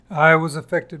I was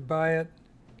affected by it.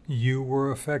 You were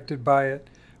affected by it.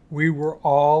 We were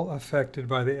all affected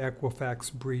by the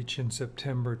Equifax breach in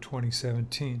September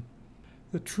 2017.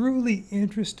 The truly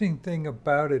interesting thing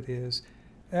about it is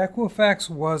Equifax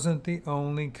wasn't the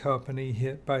only company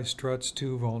hit by Struts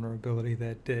 2 vulnerability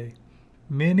that day.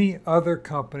 Many other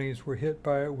companies were hit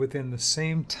by it within the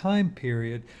same time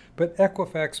period, but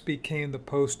Equifax became the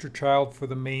poster child for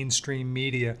the mainstream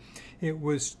media. It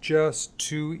was just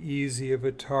too easy of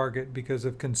a target because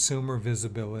of consumer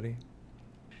visibility.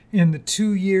 In the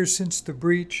 2 years since the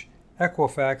breach,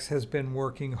 Equifax has been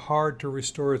working hard to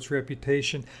restore its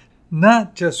reputation,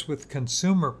 not just with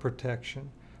consumer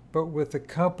protection, but with the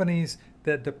companies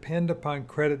that depend upon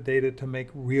credit data to make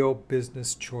real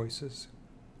business choices.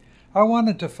 I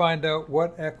wanted to find out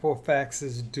what Equifax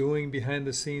is doing behind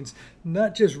the scenes,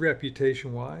 not just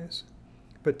reputation-wise,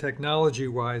 but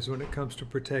technology-wise when it comes to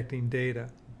protecting data.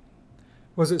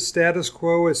 Was it status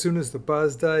quo as soon as the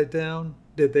buzz died down?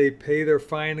 Did they pay their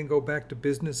fine and go back to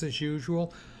business as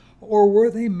usual? Or were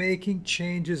they making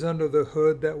changes under the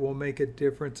hood that will make a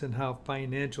difference in how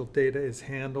financial data is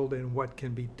handled and what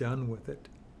can be done with it?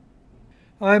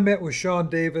 I met with Sean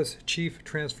Davis, Chief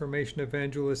Transformation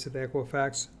Evangelist at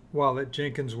Equifax, while at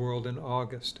Jenkins World in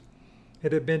August.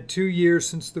 It had been 2 years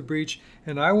since the breach,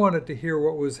 and I wanted to hear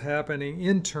what was happening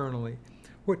internally,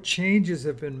 what changes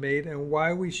have been made, and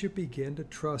why we should begin to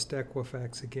trust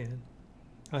Equifax again.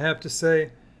 I have to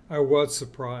say, I was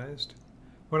surprised.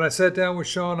 When I sat down with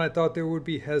Sean, I thought there would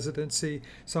be hesitancy,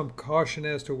 some caution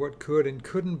as to what could and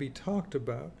couldn't be talked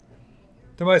about.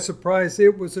 To my surprise,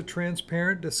 it was a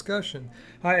transparent discussion.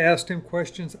 I asked him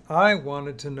questions I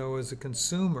wanted to know as a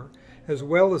consumer, as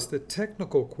well as the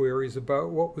technical queries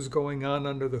about what was going on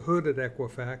under the hood at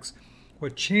Equifax,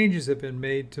 what changes have been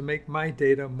made to make my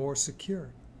data more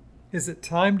secure. Is it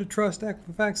time to trust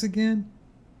Equifax again?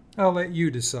 I'll let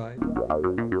you decide.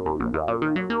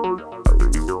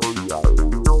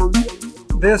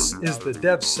 This is the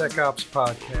DevSecOps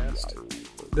Podcast.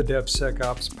 The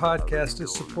DevSecOps Podcast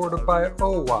is supported by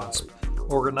OWASP,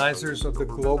 organizers of the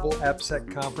Global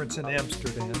AppSec Conference in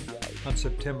Amsterdam on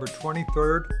September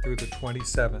 23rd through the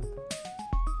 27th,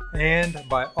 and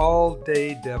by All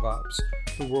Day DevOps,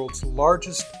 the world's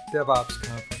largest DevOps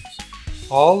conference.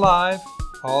 All live,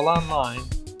 all online,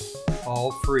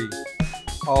 all free.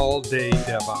 All Day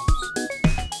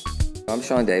DevOps. I'm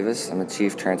Sean Davis. I'm a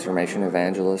Chief Transformation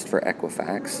Evangelist for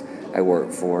Equifax. I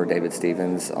work for David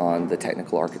Stevens on the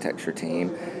technical architecture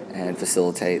team and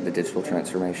facilitate the digital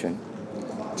transformation.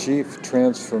 Chief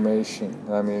Transformation,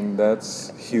 I mean,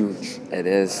 that's huge. It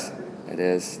is.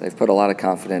 They've put a lot of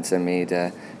confidence in me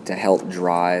to help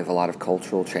drive a lot of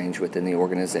cultural change within the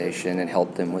organization and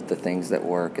help them with the things that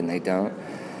work and they don't.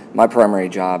 My primary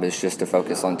job is just to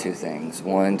focus on two things.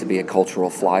 One, to be a cultural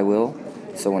flywheel.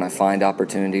 So when I find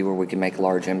opportunity where we can make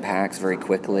large impacts very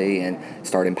quickly and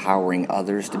start empowering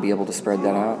others to be able to spread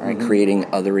that out, right? Creating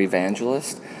other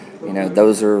evangelists,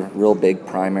 those are real big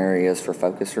prime areas for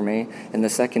focus for me. And the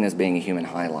second is being a human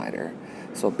highlighter.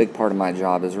 So a big part of my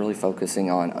job is really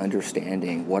focusing on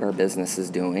understanding what our business is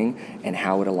doing and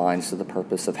how it aligns to the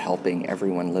purpose of helping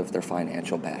everyone live their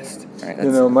financial best. Right?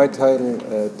 My title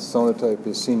at Sonatype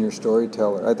is Senior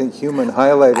Storyteller. I think Human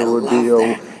Highlighter would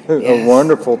be a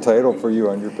wonderful title for you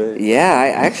on your page.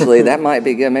 Yeah, that might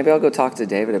be good. Maybe I'll go talk to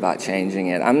David about changing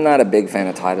it. I'm not a big fan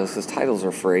of titles because titles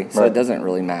are free, so It doesn't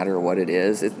really matter what it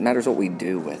is. It matters what we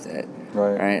do with it.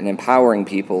 Right. And empowering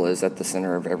people is at the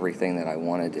center of everything that I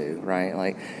want to do, right?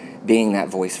 Like being that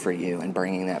voice for you and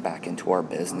bringing that back into our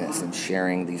business and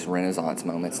sharing these Renaissance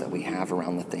moments that we have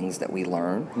around the things that we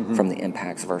learn from the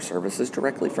impacts of our services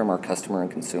directly from our customer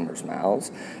and consumers'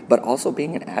 mouths, but also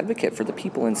being an advocate for the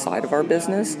people inside of our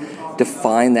business to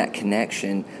find that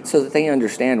connection so that they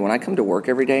understand when I come to work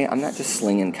every day, I'm not just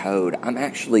slinging code. I'm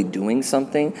actually doing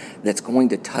something that's going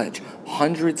to touch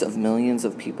hundreds of millions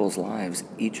of people's lives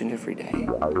each and every day.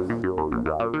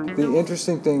 The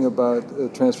interesting thing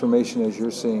about transformation as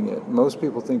you're seeing it, most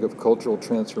people think of cultural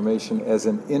transformation as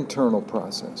an internal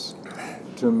process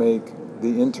to make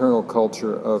the internal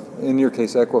culture of, in your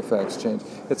case, Equifax change.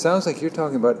 It sounds like you're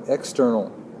talking about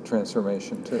external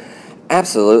transformation too.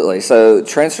 Absolutely. So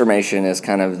transformation is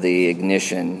kind of the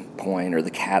ignition point or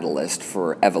the catalyst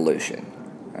for evolution.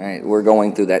 Right? We're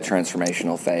going through that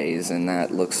transformational phase, and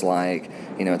that looks like,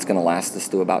 it's going to last us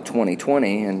through about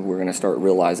 2020, and we're going to start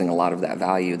realizing a lot of that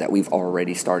value that we've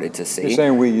already started to see. You're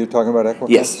saying you're talking about Equifax?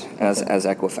 Yes, as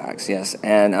Equifax, yes.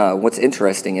 And what's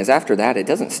interesting is after that, it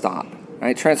doesn't stop.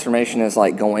 Right? Transformation is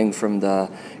like going from the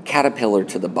caterpillar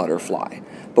to the butterfly.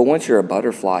 But once you're a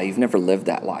butterfly, you've never lived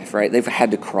that life, right? They've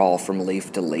had to crawl from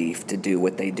leaf to leaf to do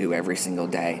what they do every single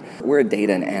day. We're a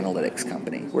data and analytics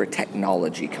company. We're a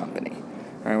technology company.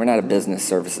 Right? We're not a business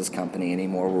services company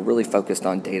anymore. We're really focused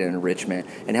on data enrichment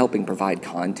and helping provide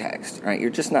context, right?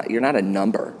 You're not a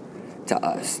number to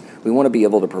us. We want to be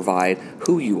able to provide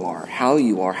who you are, how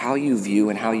you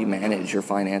view and how you manage your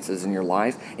finances in your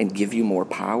life, and give you more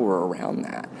power around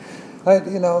that.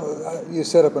 You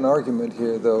set up an argument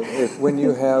here, though. When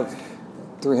you have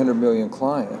 300 million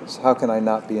clients, how can I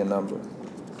not be a number?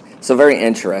 So very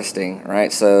interesting,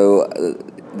 right? So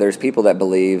there's people that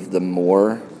believe the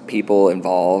more people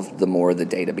involved, the more the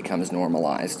data becomes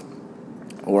normalized.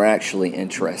 We're actually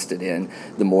interested in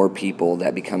the more people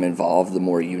that become involved, the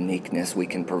more uniqueness we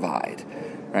can provide,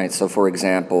 right? So for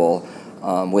example,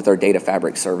 with our data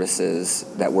fabric services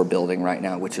that we're building right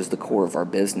now, which is the core of our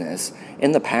business,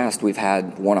 in the past we've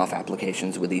had one-off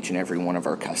applications with each and every one of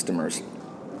our customers,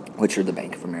 which are the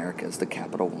Bank of Americas, the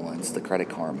Capital Ones, the Credit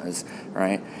Karmas,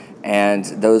 right? And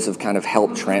those have kind of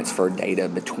helped transfer data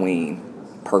between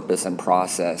purpose and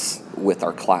process with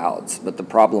our clouds. But the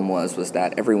problem was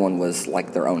that everyone was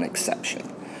like their own exception.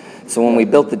 So when we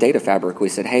built the data fabric, we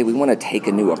said, hey, we want to take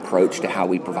a new approach to how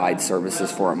we provide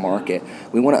services for our market.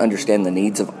 We want to understand the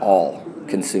needs of all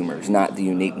consumers, not the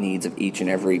unique needs of each and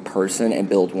every person and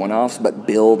build one-offs, but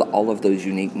build all of those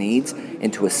unique needs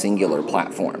into a singular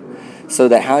platform. So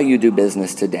that how you do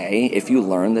business today, if you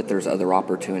learn that there's other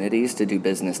opportunities to do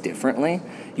business differently,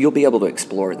 you'll be able to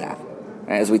explore that.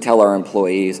 As we tell our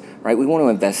employees, right, we want to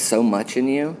invest so much in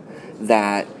you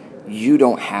that you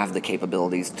don't have the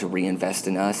capabilities to reinvest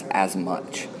in us as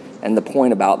much. And the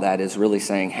point about that is really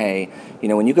saying, hey,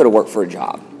 when you go to work for a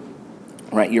job,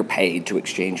 right, you're paid to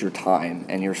exchange your time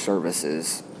and your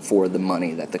services for the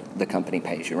money that the company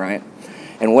pays you, right?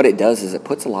 And what it does is it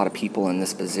puts a lot of people in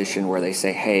this position where they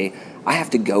say, hey, I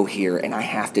have to go here and I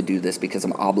have to do this because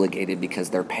I'm obligated because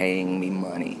they're paying me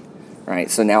money, right?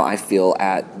 So now I feel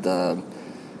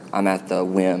I'm at the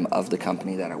whim of the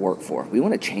company that I work for. We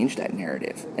want to change that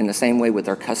narrative. In the same way with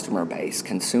our customer base,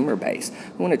 consumer base,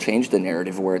 we want to change the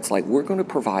narrative where it's like we're going to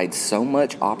provide so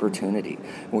much opportunity.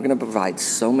 We're going to provide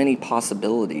so many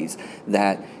possibilities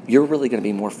that you're really going to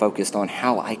be more focused on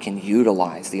how I can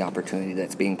utilize the opportunity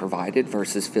that's being provided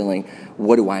versus feeling,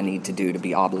 what do I need to do to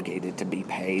be obligated to be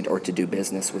paid or to do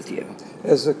business with you?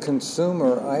 As a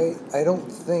consumer, I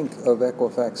don't think of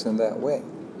Equifax in that way.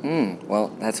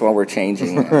 Well, that's why we're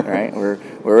changing it, right? We're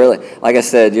really, like I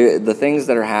said, the things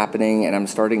that are happening, and I'm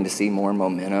starting to see more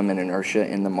momentum and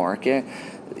inertia in the market.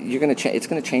 It's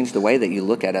going to change the way that you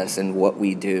look at us and what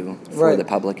we do for the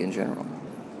public in general.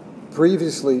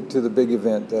 Previously to the big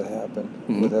event that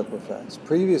happened with Equifax,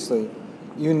 previously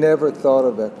you never thought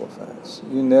of Equifax.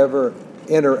 You never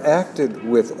interacted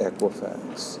with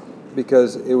Equifax.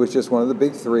 Because it was just one of the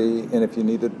big three, and if you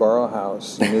needed to borrow a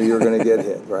house, you knew you were going to get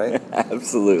hit, right?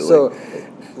 Absolutely. So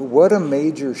what a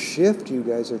major shift you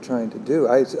guys are trying to do.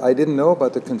 I didn't know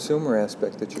about the consumer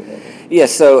aspect that you had. Yeah,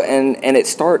 so, and it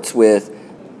starts with,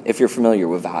 if you're familiar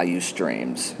with value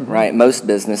streams, right? Most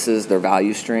businesses, their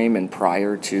value stream, and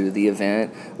prior to the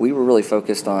event, we were really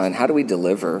focused on how do we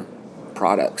deliver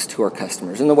products to our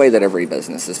customers in the way that every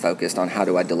business is focused on how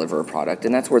do I deliver a product,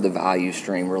 and that's where the value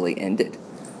stream really ended.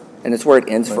 And it's where it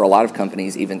ends for a lot of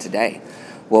companies even today.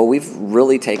 Well, we've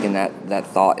really taken that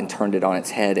thought and turned it on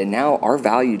its head, and now our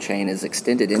value chain is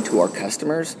extended into our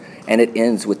customers, and it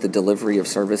ends with the delivery of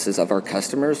services of our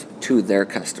customers to their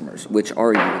customers, which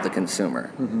are you, the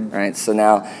consumer, right? So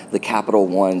now the Capital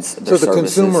Ones, so the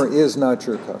consumer is not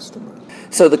your customer.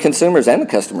 So the consumers and the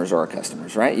customers are our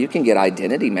customers, right? You can get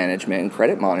identity management and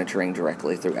credit monitoring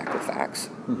directly through Equifax,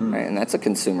 right? And that's a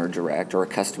consumer direct or a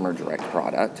customer direct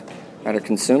product. Right, our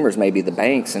consumers may be the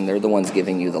banks, and they're the ones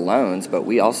giving you the loans, but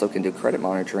we also can do credit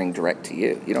monitoring direct to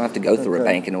you. You don't have to go through a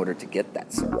bank in order to get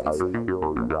that service.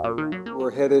 We're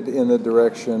headed in the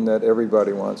direction that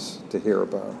everybody wants to hear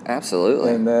about.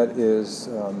 Absolutely. And that is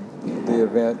the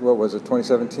event, what was it,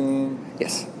 2017?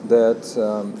 Yes. That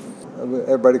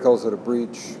everybody calls it a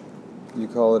breach. You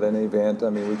call it an event.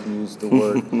 I mean, we can use the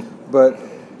word. But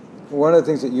one of the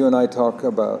things that you and I talk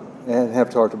about and have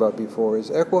talked about before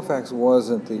is Equifax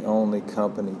wasn't the only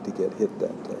company to get hit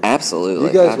that day. Absolutely.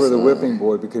 You guys were the whipping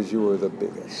boy because you were the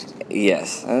biggest.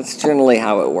 Yes, that's generally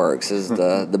how it works, is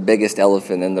the biggest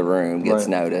elephant in the room gets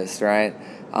noticed, right?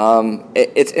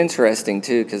 It's interesting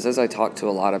too, because as I talk to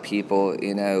a lot of people,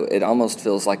 it almost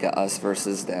feels like a us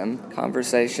versus them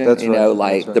conversation. That's right.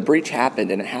 Like That's right. the breach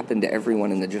happened, and it happened to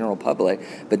everyone in the general public,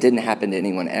 but didn't happen to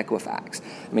anyone at Equifax.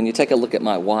 I mean, you take a look at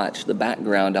my watch, the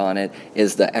background on it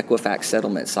is the Equifax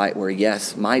settlement site where,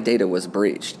 yes, my data was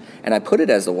breached. And I put it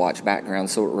as a watch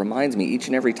background so it reminds me each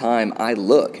and every time I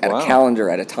look at a calendar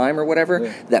at a time or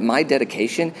whatever, that my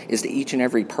dedication is to each and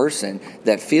every person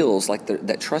that feels like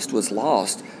that trust was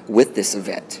lost with this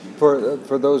event. For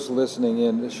those listening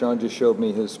in, Sean just showed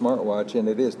me his smartwatch, and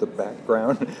it is the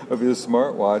background of his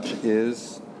smartwatch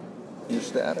is your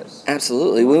status.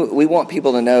 Absolutely. We want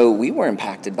people to know we were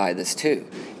impacted by this too.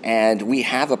 And we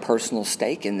have a personal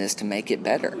stake in this to make it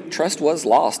better. Trust was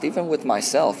lost, even with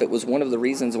myself. It was one of the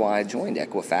reasons why I joined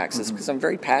Equifax, is because I'm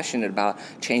very passionate about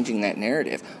changing that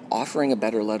narrative, offering a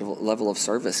better level of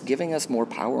service, giving us more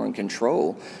power and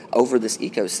control over this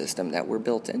ecosystem that we're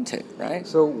built into, right?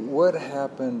 So what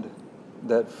happened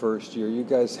that first year? You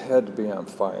guys had to be on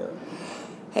fire.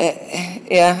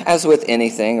 Yeah, as with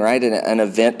anything, right? An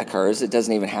event occurs. It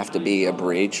doesn't even have to be a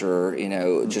breach or,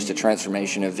 just a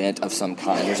transformation event of some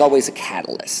kind. There's always a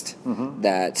catalyst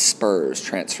that spurs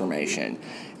transformation.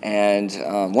 And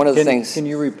one of the things... Can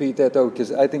you repeat that, though?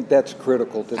 Because I think that's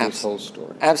critical to this whole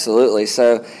story. Absolutely.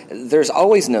 So there's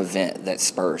always an event that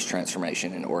spurs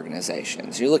transformation in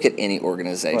organizations. You look at any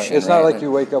organization. Right. It's not like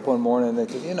you wake up one morning and they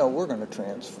say, we're going to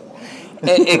transform.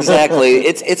 Exactly.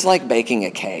 It's like baking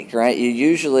a cake, right? You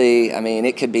usually,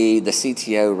 it could be the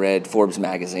CTO read Forbes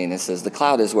magazine and says the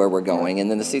cloud is where we're going, and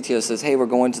then the CTO says, hey, we're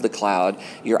going to the cloud.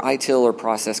 Your ITIL or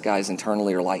process guys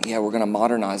internally are like, yeah, we're going to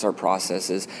modernize our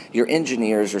processes. Your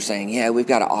engineers are saying, yeah, we've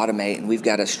got to automate and we've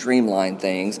got to streamline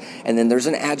things. And then there's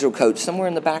an agile coach somewhere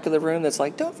in the back of the room that's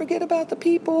like, don't forget about the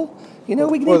people. We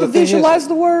need to visualize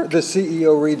the work. The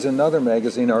CEO reads another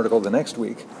magazine article the next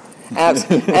week.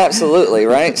 Absolutely,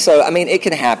 right? So, it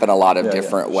can happen a lot of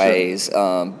different ways,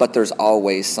 but there's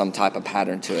always some type of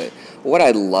pattern to it. What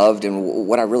I loved and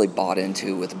what I really bought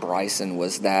into with Bryson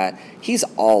was that he's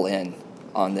all in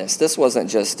on this. This wasn't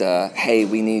just, hey,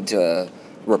 we need to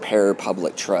repair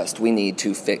public trust. We need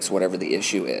to fix whatever the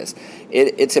issue is.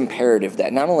 It's imperative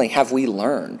that not only have we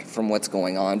learned from what's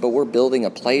going on, but we're building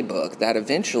a playbook that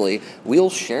eventually we'll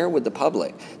share with the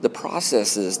public. The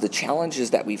processes, the challenges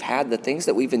that we've had, the things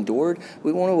that we've endured,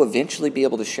 we want to eventually be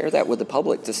able to share that with the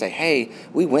public to say, hey,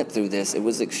 we went through this. It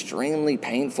was extremely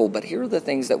painful, but here are the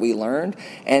things that we learned,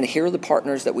 and here are the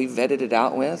partners that we vetted it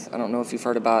out with. I don't know if you've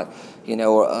heard about,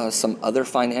 some other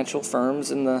financial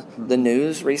firms in the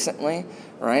news recently.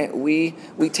 Right? We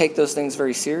take those things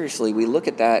very seriously. We look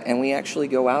at that and we actually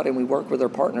go out and we work with our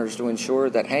partners to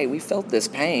ensure that, hey, we felt this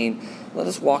pain. Let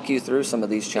us walk you through some of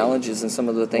these challenges and some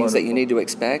of the things that you need to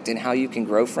expect and how you can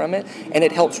grow from it. And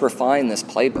it helps refine this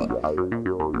playbook.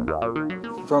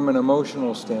 From an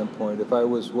emotional standpoint, if I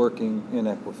was working in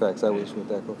Equifax, I was with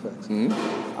Equifax.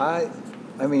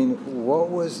 What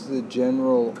was the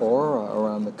general aura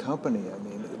around the company?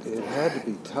 It had to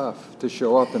be tough to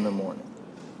show up in the morning.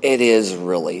 It is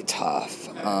really tough.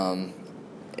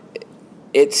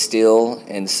 It still,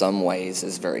 in some ways,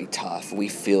 is very tough. We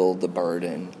feel the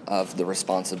burden of the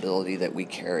responsibility that we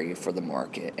carry for the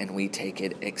market, and we take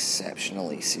it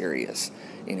exceptionally serious.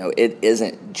 It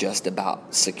isn't just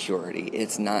about security.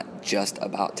 It's not just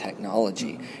about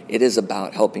technology. It is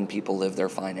about helping people live their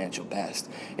financial best.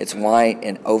 It's why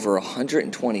in over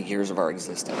 120 years of our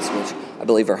existence, which I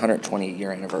believe our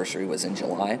 120-year anniversary was in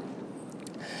July,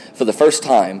 for the first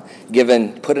time,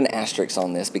 put an asterisk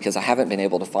on this because I haven't been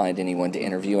able to find anyone to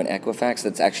interview in Equifax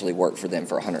that's actually worked for them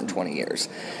for 120 years.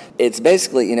 It's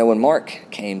basically, when Mark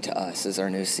came to us as our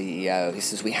new CEO, he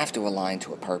says, we have to align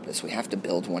to a purpose. We have to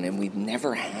build one, and we've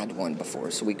never had one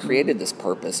before. So we created this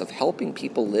purpose of helping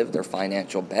people live their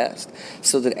financial best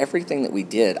so that everything that we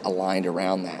did aligned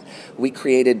around that. We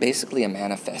created basically a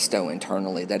manifesto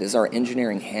internally that is our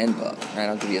engineering handbook. Right?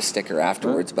 I'll give you a sticker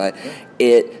afterwards, but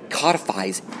it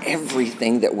codifies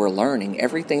everything that we're learning,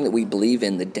 everything that we believe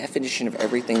in, the definition of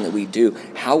everything that we do,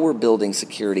 how we're building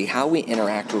security, how we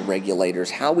interact with regulators,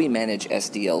 how we manage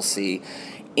SDLC.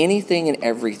 Anything and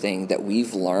everything that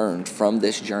we've learned from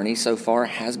this journey so far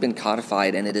has been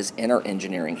codified, and it is in our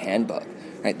engineering handbook.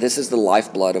 Right? This is the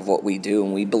lifeblood of what we do,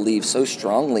 and we believe so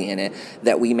strongly in it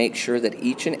that we make sure that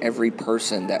each and every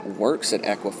person that works at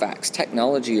Equifax,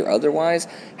 technology or otherwise,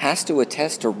 has to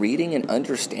attest to reading and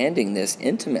understanding this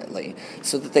intimately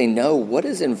so that they know what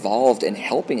is involved in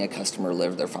helping a customer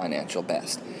live their financial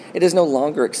best. It is no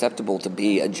longer acceptable to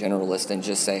be a generalist and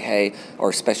just say, hey, or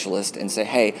a specialist and say,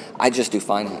 hey, I just do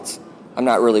finance. I'm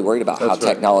not really worried about how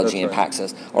technology impacts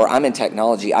us. Or I'm in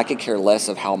technology, I could care less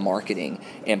of how marketing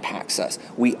impacts us.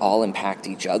 We all impact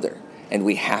each other, and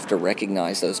we have to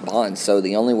recognize those bonds. So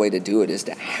the only way to do it is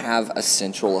to have a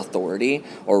central authority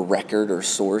or record or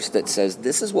source that says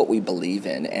this is what we believe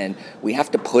in, and we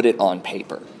have to put it on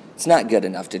paper. It's not good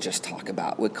enough to just talk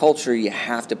about. With culture, you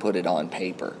have to put it on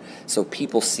paper so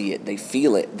people see it, they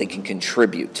feel it, they can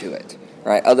contribute to it.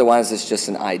 Right? Otherwise, it's just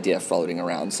an idea floating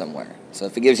around somewhere. So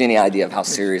if it gives you any idea of how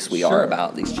serious we are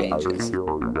about these changes.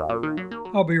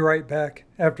 I'll be right back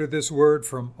after this word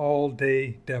from All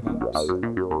Day DevOps.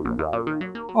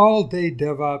 All Day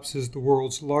DevOps is the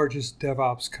world's largest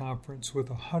DevOps conference with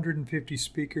 150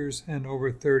 speakers and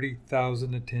over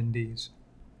 30,000 attendees.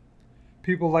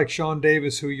 People like Sean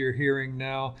Davis, who you're hearing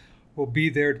now, will be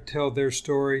there to tell their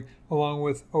story, along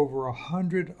with over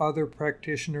 100 other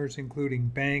practitioners, including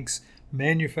banks,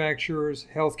 manufacturers,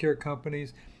 healthcare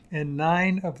companies, and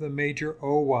 9 of the major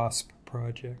OWASP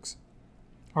projects.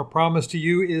 Our promise to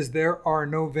you is there are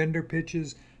no vendor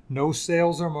pitches, no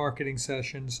sales or marketing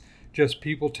sessions, just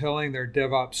people telling their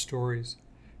DevOps stories.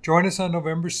 Join us on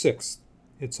November 6th.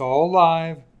 It's all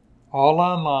live, all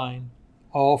online,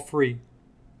 all free.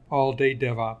 All Day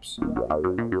DevOps.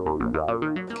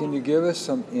 Can you give us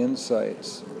some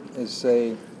insights? Let's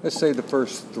say the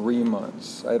first 3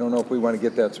 months. I don't know if we want to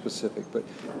get that specific, but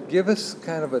give us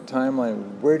kind of a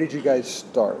timeline. Where did you guys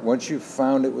start? Once you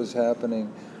found it was happening,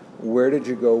 where did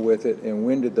you go with it, and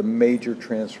when did the major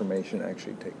transformation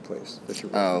actually take place?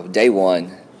 Day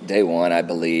one, I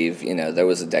believe, there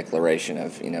was a declaration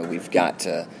of, we've got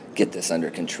to get this under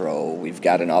control. We've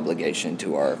got an obligation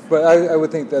to our... But I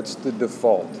would think that's the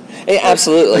default.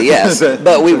 Absolutely, yes.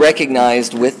 But we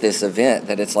recognized with this event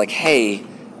that it's like, hey,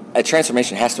 a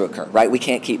transformation has to occur, right? We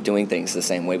can't keep doing things the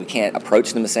same way. We can't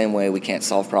approach them the same way. We can't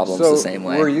solve problems the same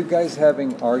way. Were you guys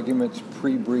having arguments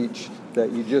pre-breach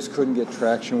that you just couldn't get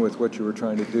traction with what you were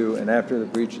trying to do, and after the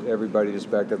breach, everybody just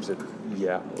backed up and said,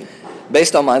 yeah?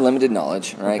 Based on my limited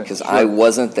knowledge, right, because I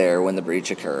wasn't there when the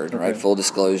breach occurred, right? Full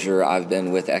disclosure, I've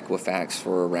been with Equifax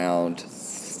for around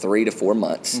 3 to 4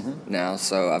 months now,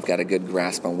 so I've got a good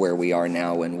grasp on where we are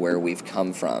now and where we've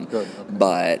come from.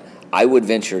 But I would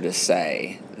venture to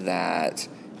say that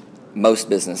most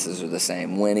businesses are the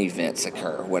same. When events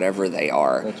occur, whatever they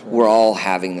are, we're all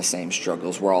having the same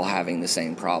struggles. We're all having the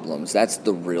same problems. That's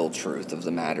the real truth of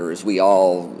the matter, is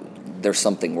there's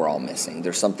something we're all missing.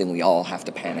 There's something we all have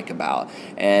to panic about.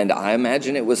 And I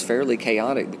imagine it was fairly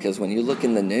chaotic, because when you look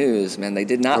in the news, man, they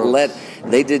did not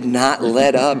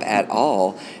let up at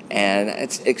all. And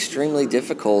it's extremely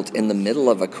difficult in the middle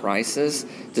of a crisis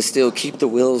to still keep the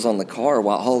wheels on the car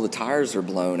while all the tires are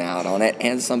blown out on it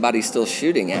and somebody's still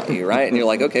shooting at you, right? And you're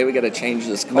like, okay, we got to change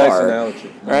this car. Nice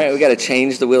analogy. Right? We got to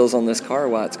change the wheels on this car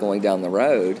while it's going down the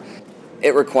road.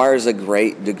 It requires a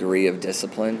great degree of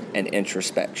discipline and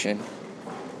introspection.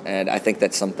 And I think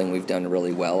that's something we've done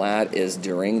really well at, is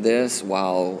during this,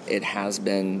 while it has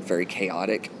been very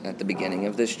chaotic at the beginning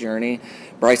of this journey,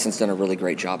 Bryson's done a really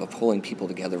great job of pulling people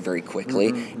together very quickly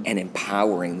and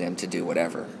empowering them to do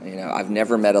whatever. I've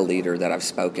never met a leader that I've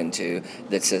spoken to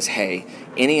that says, hey,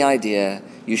 any idea,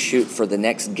 you shoot for the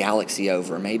next galaxy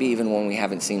over, maybe even one we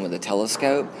haven't seen with a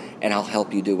telescope, and I'll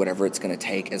help you do whatever it's going to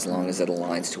take as long as it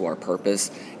aligns to our purpose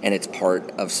and it's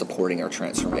part of supporting our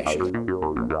transformation.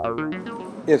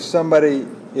 If somebody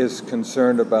is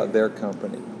concerned about their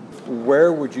company,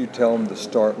 where would you tell them to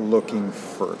start looking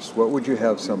first? What would you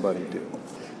have somebody do?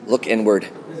 Look inward.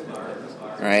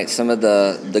 All right, some of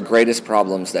the greatest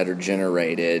problems that are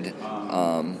generated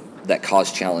that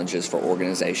cause challenges for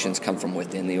organizations come from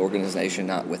within the organization,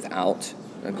 not without.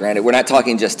 Granted, we're not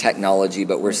talking just technology,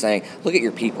 but we're saying, look at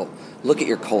your people, look at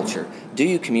your culture. Do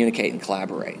you communicate and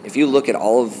collaborate? If you look at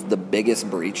all of the biggest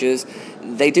breaches,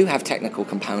 they do have technical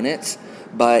components,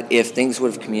 but if things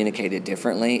would have communicated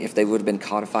differently, if they would have been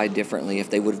codified differently, if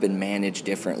they would have been managed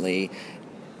differently,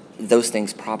 those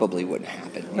things probably wouldn't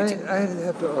happen. I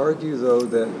have to argue, though,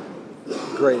 that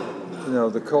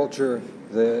the culture,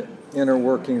 the inner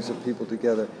workings of people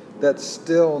together, that's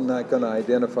still not going to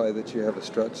identify that you have a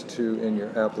struts 2 in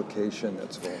your application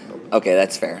that's vulnerable. Okay,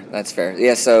 that's fair.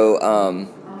 Yeah, so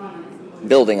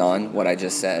building on what I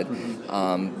just said,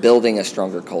 building a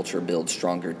stronger culture builds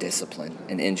stronger discipline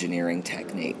and engineering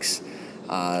techniques.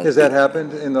 Has that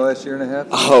happened in the last year and a half?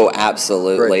 Oh,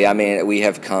 absolutely. Great. I mean, we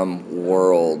have come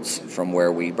worlds from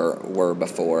where we were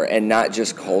before, and not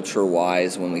just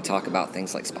culture-wise when we talk about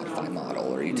things like Spotify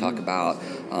model, or you talk about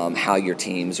how your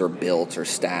teams are built or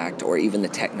stacked, or even the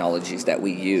technologies that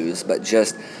we use, but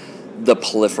just the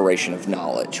proliferation of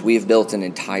knowledge. We've built an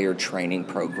entire training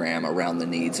program around the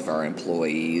needs of our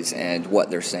employees and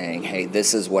what they're saying, hey,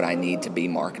 this is what I need to be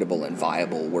marketable and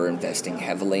viable. We're investing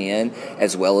heavily in,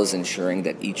 as well as ensuring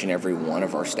that each and every one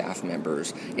of our staff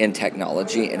members in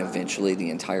technology and eventually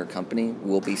the entire company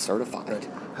will be certified. Right.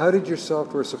 How did your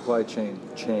software supply chain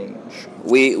change?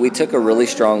 We took a really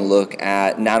strong look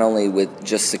at not only with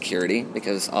just security,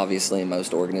 because obviously in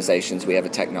most organizations we have a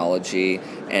technology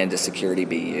and a security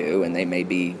BU, and they may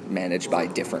be managed by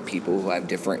different people who have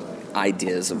different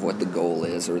ideas of what the goal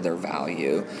is or their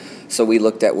value. So we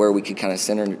looked at where we could kind of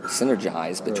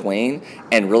synergize between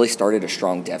and really started a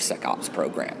strong DevSecOps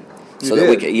program. So that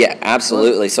we could, yeah,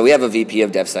 absolutely. So we have a VP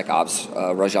of DevSecOps,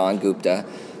 Rajan Gupta.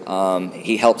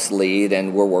 He helps lead,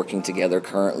 and we're working together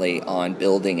currently on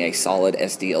building a solid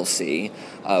SDLC.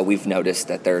 We've noticed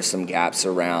that there are some gaps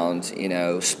around,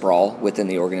 sprawl within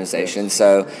the organization. Yes.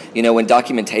 So, when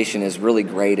documentation is really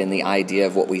great in the idea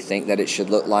of what we think that it should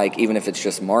look like, even if it's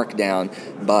just Markdown,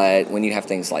 but when you have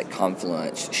things like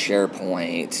Confluence,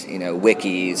 SharePoint,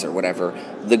 wikis or whatever,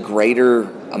 the greater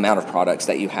amount of products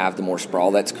that you have, the more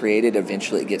sprawl that's created.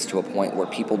 Eventually it gets to a point where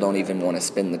people don't even want to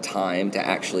spend the time to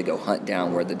actually go hunt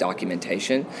down where the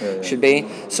documentation should be.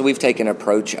 So we've taken an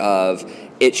approach of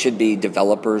it should be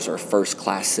developers or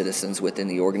first-class citizens within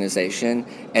the organization,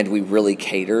 and we really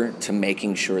cater to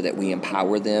making sure that we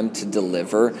empower them to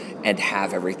deliver and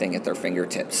have everything at their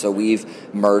fingertips. So we've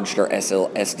merged our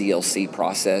SDLC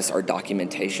process, our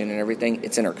documentation and everything.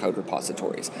 It's in our code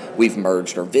repositories. We've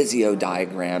merged our Visio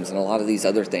diagrams and a lot of these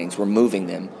other things. We're moving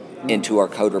them into our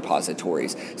code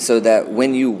repositories so that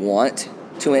when you want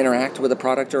to interact with a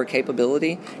product or a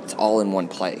capability, it's all in one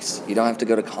place. You don't have to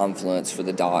go to Confluence for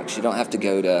the docs. You don't have to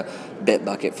go to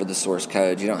Bitbucket for the source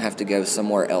code. You don't have to go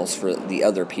somewhere else for the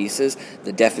other pieces.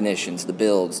 The definitions, the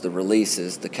builds, the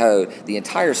releases, the code, the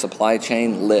entire supply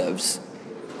chain lives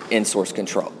in source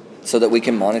control so that we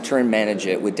can monitor and manage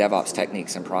it with DevOps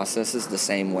techniques and processes the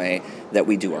same way that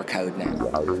we do our code now.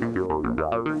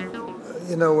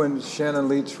 When Shannon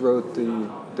Leach wrote the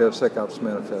DevSecOps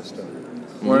Manifesto,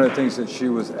 one of the things that she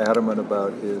was adamant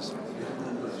about is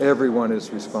everyone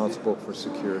is responsible for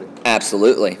security.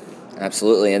 Absolutely.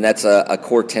 And that's a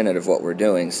core tenet of what we're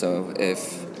doing. So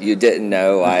if you didn't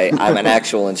know, I'm an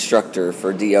actual instructor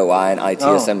for DOI and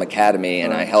ITSM Academy,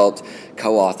 and I helped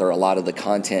co-author a lot of the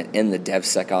content in the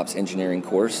DevSecOps engineering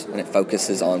course, and it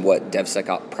focuses on what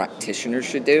DevSecOps practitioners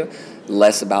should do,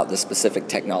 less about the specific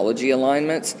technology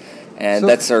alignments. And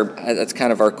that's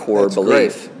kind of our core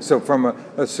belief. Great. So from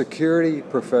a security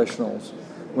professionals,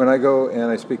 when I go and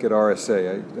I speak at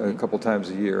RSA a couple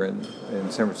times a year in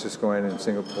San Francisco and in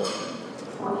Singapore,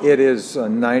 it is a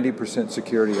 90%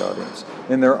 security audience.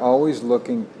 And they're always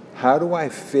looking, how do I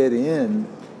fit in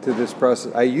to this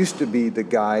process? I used to be the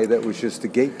guy that was just a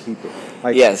gatekeeper.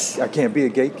 Yes. I can't be a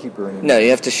gatekeeper anymore. No, you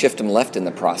have to shift them left in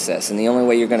the process. And the only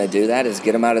way you're going to do that is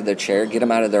get them out of their chair, get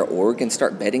them out of their org, and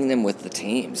start bedding them with the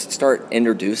teams. Start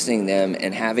introducing them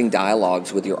and having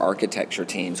dialogues with your architecture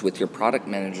teams, with your product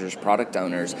managers, product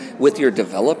owners, with your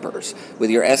developers, with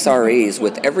your SREs,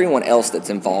 with everyone else that's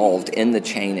involved in the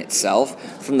chain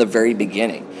itself from the very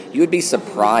beginning. You would be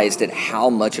surprised at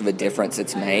how much of a difference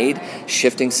it's made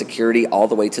shifting security all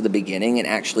the way to the beginning and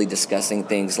actually discussing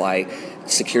things like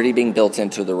security being built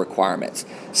into the requirements,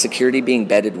 security being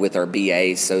bedded with our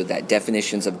BAs so that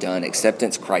definitions of done,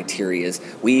 acceptance criteria.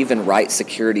 We even write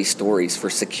security stories for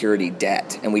security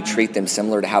debt, and we treat them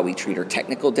similar to how we treat our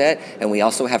technical debt, and we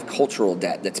also have cultural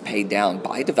debt that's paid down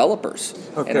by developers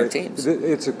and our teams.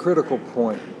 It's a critical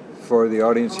point for the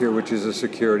audience here, which is a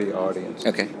security audience.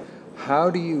 Okay.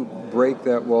 How do you break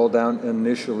that wall down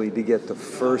initially to get the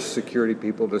first security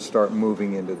people to start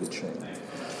moving into the chain?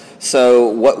 So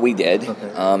what we did,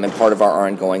 and part of our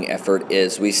ongoing effort,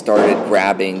 is we started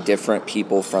grabbing different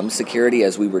people from security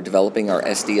as we were developing our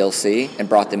SDLC and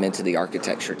brought them into the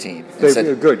architecture team.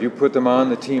 Good. You put them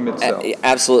on the team itself.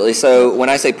 Absolutely. So when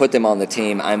I say put them on the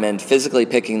team, I meant physically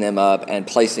picking them up and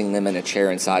placing them in a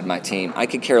chair inside my team. I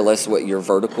could care less what your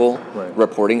vertical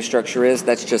reporting structure is.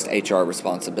 That's just HR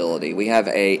responsibility. We have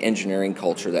a engineering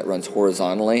culture that runs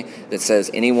horizontally that says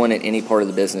anyone at any part of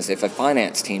the business, if a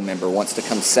finance team member wants to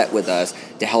come set with us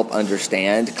to help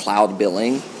understand cloud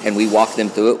billing, and we walk them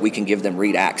through it, we can give them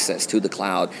read access to the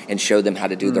cloud and show them how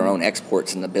to do their own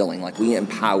exports in the billing. Like, we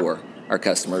empower our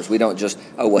customers. We don't just,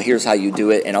 here's how you do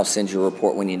it and I'll send you a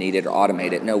report when you need it or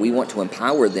automate it. No, we want to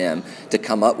empower them to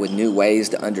come up with new ways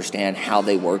to understand how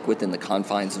they work within the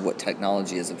confines of what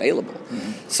technology is available.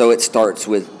 So it starts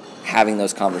with having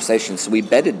those conversations. So we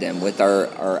bedded them with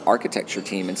our architecture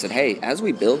team and said, hey, as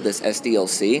we build this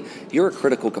SDLC, you're a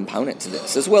critical component to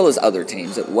this, as well as other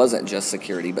teams. It wasn't just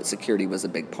security, but security was a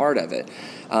big part of it.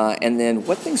 And then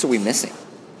what things are we missing?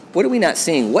 What are we not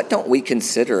seeing? What don't we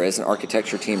consider as an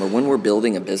architecture team, or when we're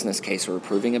building a business case or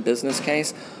approving a business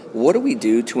case? What do we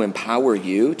do to empower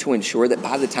you to ensure that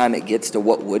by the time it gets to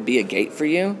what would be a gate for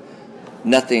you,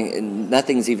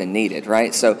 nothing's even needed,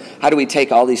 right? So how do we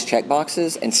take all these check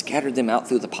boxes and scatter them out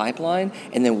through the pipeline?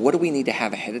 And then what do we need to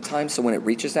have ahead of time so when it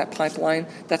reaches that pipeline,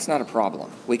 that's not a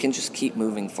problem. We can just keep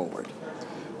moving forward.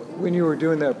 When you were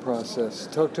doing that process,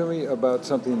 talk to me about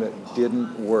something that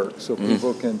didn't work so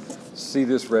people can see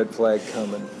this red flag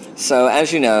coming. So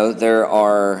as you know, there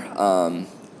are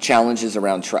challenges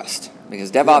around trust. Because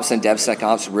DevOps and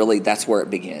DevSecOps, really, that's where it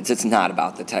begins. It's not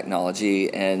about the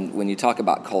technology. And when you talk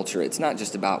about culture, it's not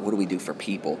just about what do we do for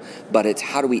people, but it's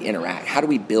how do we interact? How do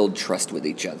we build trust with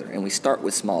each other? And we start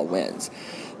with small wins.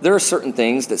 There are certain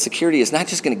things that security is not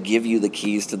just going to give you the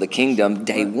keys to the kingdom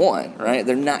day one, right?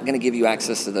 They're not going to give you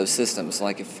access to those systems.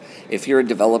 Like if you're a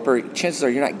developer, chances are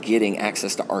you're not getting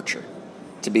access to Archer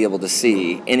to be able to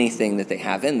see anything that they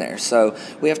have in there. So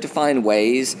we have to find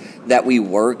ways that we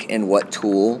work in what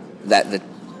tool that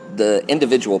the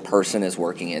individual person is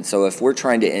working in. So if we're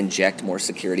trying to inject more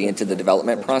security into the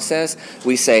development process,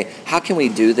 we say, how can we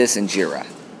do this in Jira?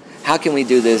 How can we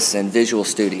do this in Visual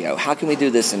Studio? How can we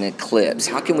do this in Eclipse?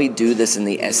 How can we do this in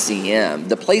the SCM?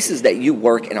 The places that you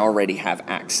work and already have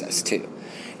access to.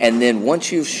 And then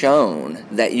once you've shown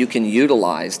that you can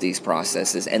utilize these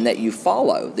processes and that you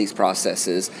follow these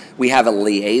processes, we have a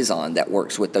liaison that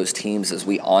works with those teams as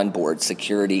we onboard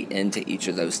security into each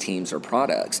of those teams or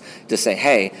products to say,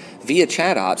 hey, via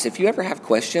ChatOps, if you ever have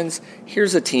questions,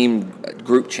 here's a team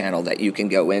group channel that you can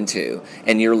go into,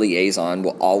 and your liaison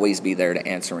will always be there to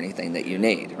answer anything that you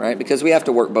need, right? Because we have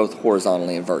to work both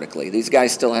horizontally and vertically. These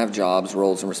guys still have jobs,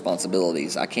 roles, and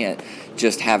responsibilities. I can't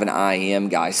just have an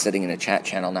IEM guy sitting in a chat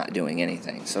channel not doing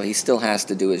anything. So he still has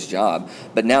to do his job.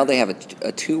 But now they have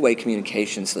a two-way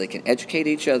communication so they can educate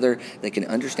each other, they can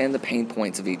understand the pain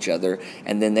points of each other,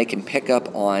 and then they can pick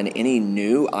up on any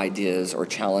new ideas or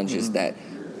challenges that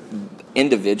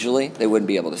individually they wouldn't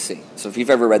be able to see. So if you've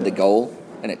ever read The Goal,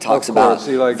 and it talks about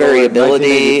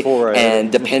variability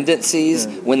and dependencies.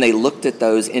 Yeah. When they looked at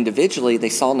those individually, they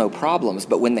saw no problems.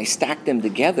 But when they stacked them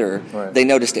together, they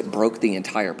noticed it broke the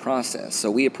entire process. So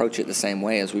we approach it the same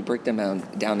way as we break them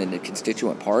down into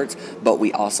constituent parts, but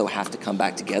we also have to come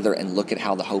back together and look at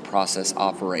how the whole process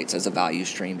operates as a value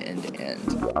stream end to end.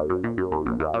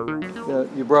 Yeah,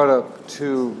 you brought up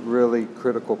two really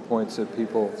critical points that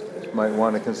people might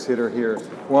want to consider here.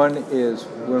 One is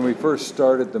when we first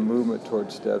started the movement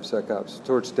towards DevSecOps,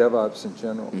 towards DevOps in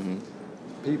general,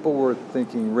 people were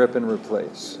thinking rip and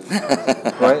replace,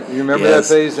 right? You remember that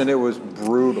phase, and it was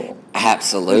brutal.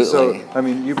 Absolutely. And so, I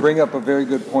mean, you bring up a very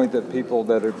good point that people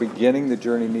that are beginning the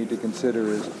journey need to consider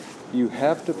is you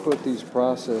have to put these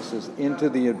processes into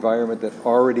the environment that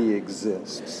already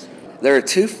exists. There are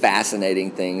two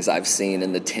fascinating things I've seen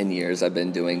in the 10 years I've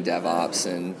been doing DevOps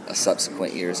and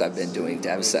subsequent years I've been doing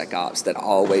DevSecOps that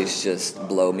always just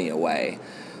blow me away.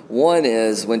 One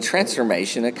is when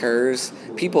transformation occurs,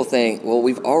 people think, well,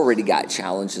 we've already got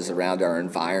challenges around our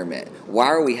environment. Why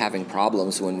are we having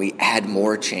problems when we add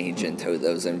more change into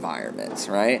those environments,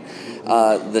 right?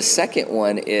 The second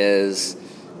one is,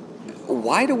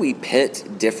 why do we pit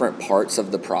different parts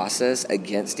of the process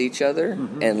against each other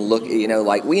and look,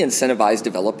 like we incentivize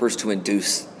developers to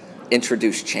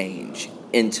introduce change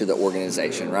into the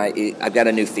organization, right? I've got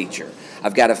a new feature.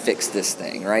 I've got to fix this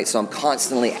thing, right? So I'm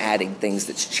constantly adding things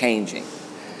that's changing,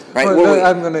 right? Well,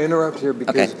 I'm going to interrupt here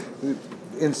because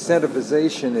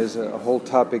incentivization is a whole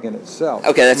topic in itself.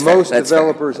 Okay, that's Most fair. That's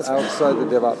developers fair. outside the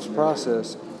DevOps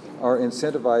process are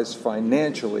incentivized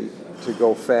financially to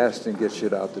go fast and get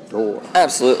shit out the door.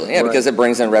 Absolutely, yeah, because it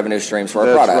brings in revenue streams for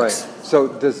our products. Right. So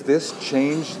does this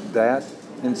change that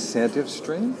incentive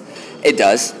stream? It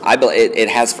does. It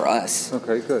has for us.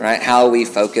 Okay, good. Right, how we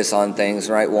focus on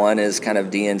things, right? One is kind of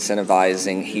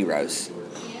de-incentivizing heroes.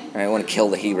 Right, we want to kill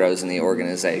the heroes in the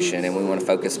organization, and we want to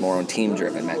focus more on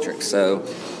team-driven metrics. So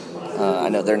I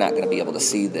know they're not going to be able to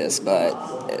see this,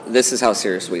 but this is how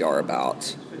serious we are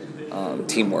about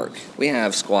teamwork. We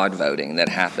have squad voting that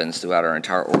happens throughout our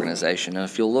entire organization. And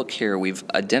if you'll look here, we've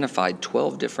identified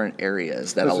 12 different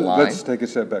areas that align. Let's take a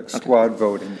step back. Squad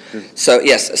voting. So,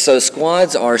 yes. So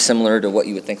squads are similar to what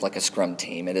you would think like a scrum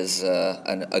team. It is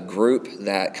a group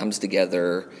that comes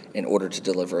together in order to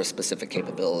deliver a specific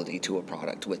capability to a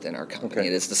product within our company. Okay.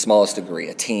 It is the smallest degree,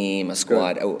 a team, a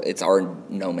squad. It's our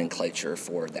nomenclature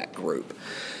for that group.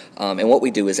 And what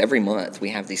we do is every month we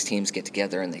have these teams get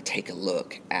together and they take a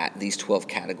look at these 12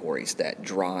 categories that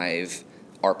drive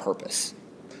our purpose.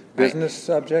 Business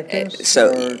objectives?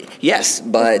 So, yes,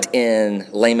 but in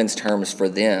layman's terms for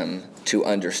them to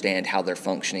understand how they're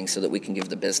functioning so that we can give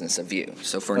the business a view.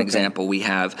 So for an example, we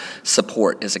have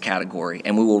support as a category,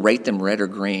 and we will rate them red or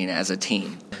green as a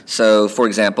team. So for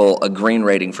example, a green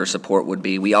rating for support would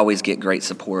be we always get great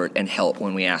support and help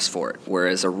when we ask for it,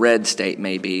 whereas a red state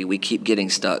may be we keep getting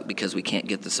stuck because we can't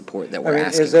get the support that we're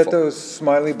asking for. Is that those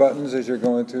smiley buttons as you're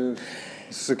going through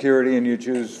security and you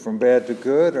choose from bad to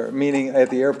good, or meaning at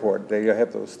the airport they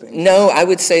have those things? No, I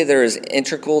would say they're as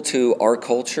integral to our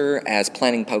culture as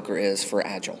planning poker is for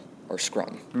Agile or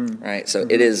Scrum, right? So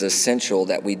it is essential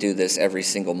that we do this every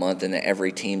single month and that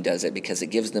every team does it because it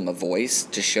gives them a voice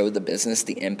to show the business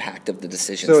the impact of the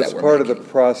decisions that we're making. So it's part of the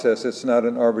process. It's not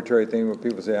an arbitrary thing where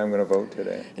people say, I'm going to vote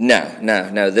today.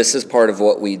 No. This is part of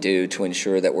what we do to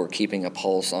ensure that we're keeping a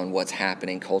pulse on what's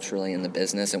happening culturally in the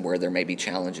business and where there may be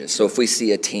challenges. So if we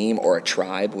see a team or a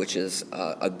tribe, which is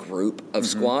a group of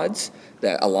squads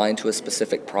that align to a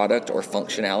specific product or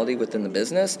functionality within the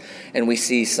business, and we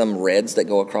see some reds that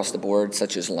go across the board,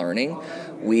 such as learning,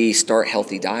 we start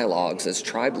healthy dialogues as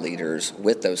tribe leaders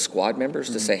with those squad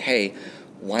members to say, hey,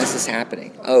 why is this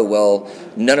happening? Oh, well,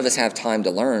 none of us have time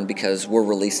to learn because we're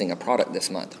releasing a product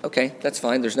this month. Okay, that's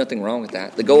fine. There's nothing wrong with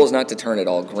that. The goal is not to turn it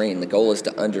all green. The goal is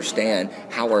to understand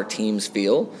how our teams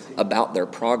feel about their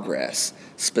progress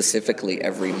specifically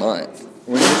every month.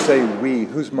 When you say we,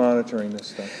 who's monitoring this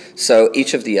stuff? So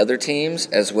each of the other teams,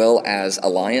 as well as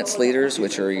alliance leaders,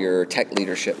 which are your tech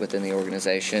leadership within the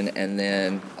organization, and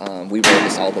then we roll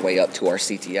this all the way up to our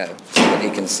CTO so that he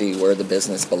can see where the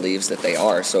business believes that they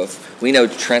are. So if we know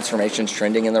transformation's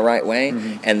trending in the right way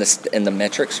and the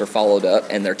metrics are followed up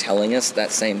and they're telling us that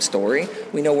same story,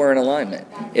 we know we're in alignment.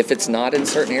 If it's not in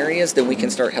certain areas, then we can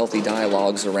start healthy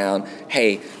dialogues around,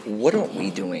 hey, what aren't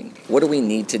we doing? What do we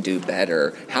need to do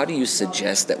better? How do you suggest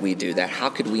that we do that? How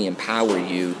could we empower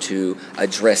you to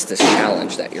address this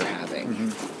challenge that you're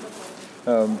having?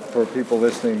 For people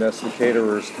listening, that's the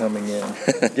caterers coming in,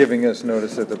 giving us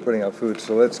notice that they're putting out food.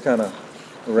 So let's kind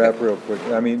of wrap real quick.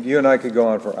 I mean, you and I could go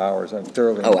on for hours. I'm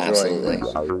thoroughly enjoying this.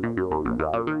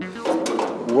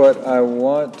 What I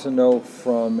want to know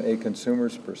from a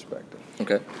consumer's perspective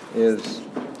is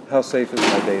how safe is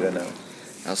my data now?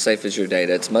 How safe is your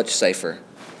data? It's much safer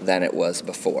than it was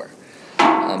before.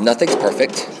 Nothing's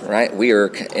perfect, right? We are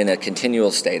in a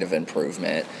continual state of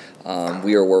improvement.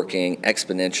 We are working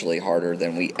exponentially harder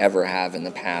than we ever have in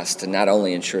the past to not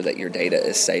only ensure that your data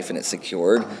is safe and it's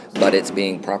secured, but it's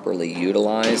being properly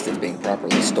utilized, it's being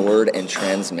properly stored and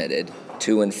transmitted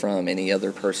to and from any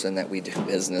other person that we do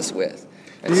business with.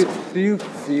 Do you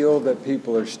feel that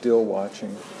people are still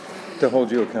watching to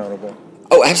hold you accountable?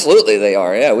 Oh, absolutely they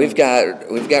are. Yeah, we've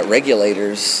got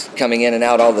regulators coming in and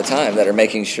out all the time that are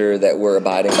making sure that we're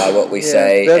abiding by what we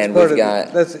say. And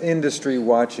that's industry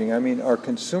watching. I mean, are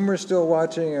consumers still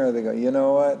watching, or are they going, you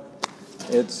know what?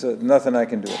 It's nothing I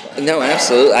can do about it. No,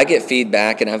 absolutely. I get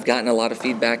feedback, and I've gotten a lot of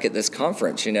feedback at this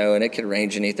conference, and it could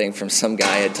range anything from some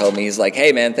guy had told me, he's like,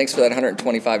 hey, man, thanks for that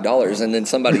 $125, and then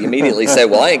somebody immediately said,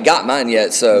 well, I ain't got mine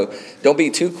yet, so don't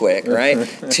be too quick, right?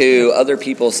 To other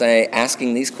people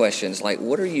asking these questions, like,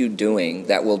 what are you doing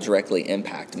that will directly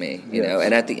impact me, you know?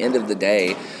 And at the end of the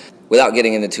day, without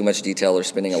getting into too much detail or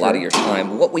spending a lot of your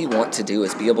time, what we want to do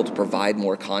is be able to provide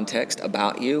more context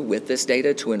about you with this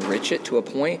data to enrich it to a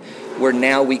point where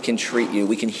now we can treat you,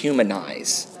 we can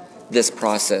humanize this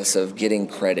process of getting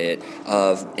credit,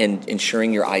 of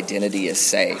ensuring your identity is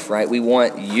safe, right? We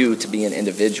want you to be an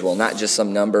individual, not just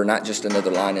some number, not just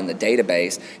another line in the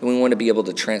database, and we want to be able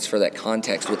to transfer that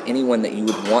context with anyone that you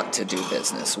would want to do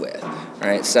business with,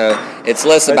 right? So it's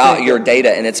less about your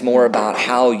data and it's more about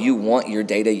how you want your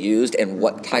data used and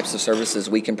what types of services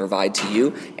we can provide to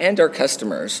you and our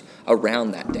customers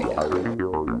around that data.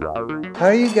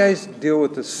 How do you guys deal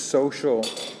with the social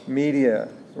media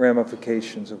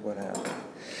ramifications of what happened?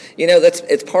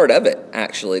 It's part of it,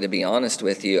 actually, to be honest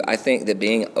with you. I think that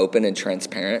being open and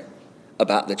transparent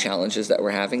about the challenges that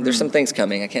we're having. There's some things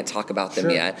coming. I can't talk about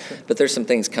them yet, but there's some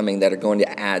things coming that are going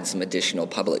to add some additional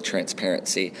public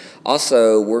transparency.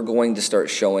 Also, we're going to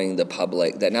start showing the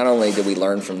public that not only do we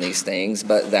learn from these things,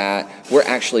 but that we're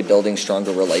actually building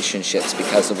stronger relationships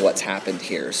because of what's happened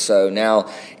here. So now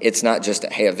it's not just,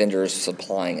 hey, a vendor is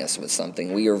supplying us with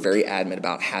something. We are very adamant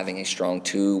about having a strong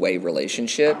two-way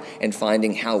relationship and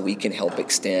finding how we can help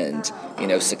extend,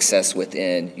 success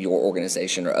within your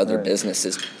organization or other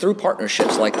businesses through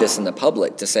partnerships like this in the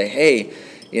public to say, hey,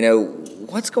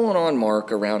 What's going on, Mark,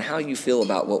 around how you feel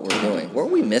about what we're doing? Where are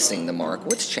we missing the mark?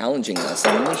 What's challenging us?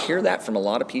 And when we hear that from a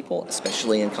lot of people,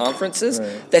 especially in conferences,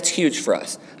 that's huge for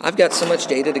us. I've got so much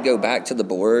data to go back to the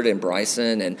board and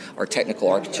Bryson and our technical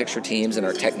architecture teams and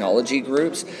our technology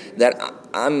groups that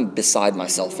I'm beside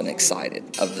myself and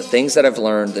excited of the things that I've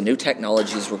learned, the new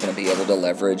technologies we're going to be able to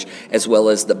leverage, as well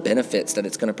as the benefits that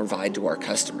it's going to provide to our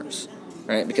customers.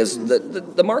 Right? Because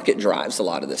the market drives a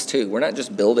lot of this too. We're not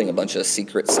just building a bunch of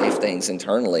secret safe things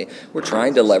internally. We're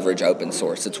trying to leverage open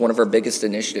source. It's one of our biggest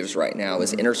initiatives right now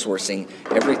is intersourcing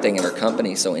everything in our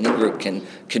company so any group can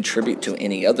contribute to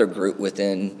any other group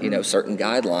within certain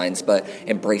guidelines, but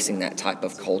embracing that type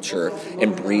of culture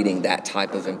and breeding that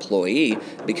type of employee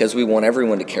because we want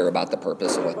everyone to care about the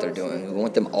purpose of what they're doing. We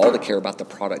want them all to care about the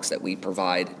products that we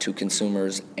provide to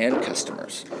consumers and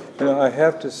customers. I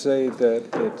have to say that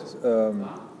it's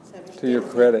to your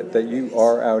credit that you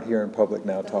are out here in public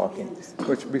now talking,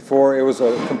 which before it was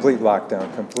a complete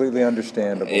lockdown, completely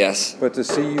understandable. Yes. But to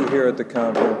see you here at the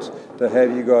conference, to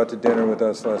have you go out to dinner with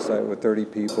us last night with 30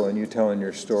 people and you telling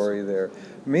your story there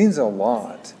means a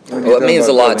lot. Well, it means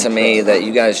a lot to me that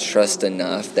you guys trust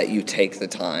enough that you take the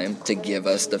time to give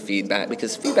us the feedback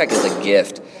because feedback is a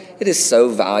gift. It is so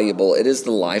valuable. It is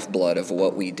the lifeblood of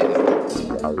what we do.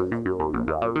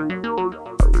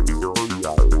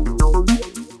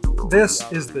 This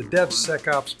is the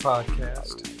DevSecOps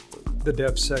Podcast. The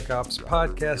DevSecOps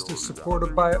Podcast is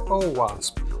supported by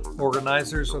OWASP,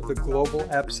 organizers of the Global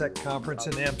AppSec Conference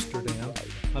in Amsterdam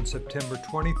on September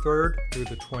 23rd through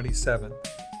the 27th,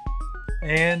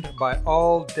 and by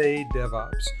All Day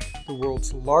DevOps, the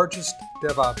world's largest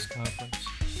DevOps conference.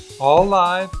 All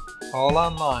live, all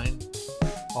online,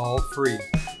 all free.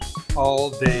 All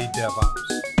Day DevOps.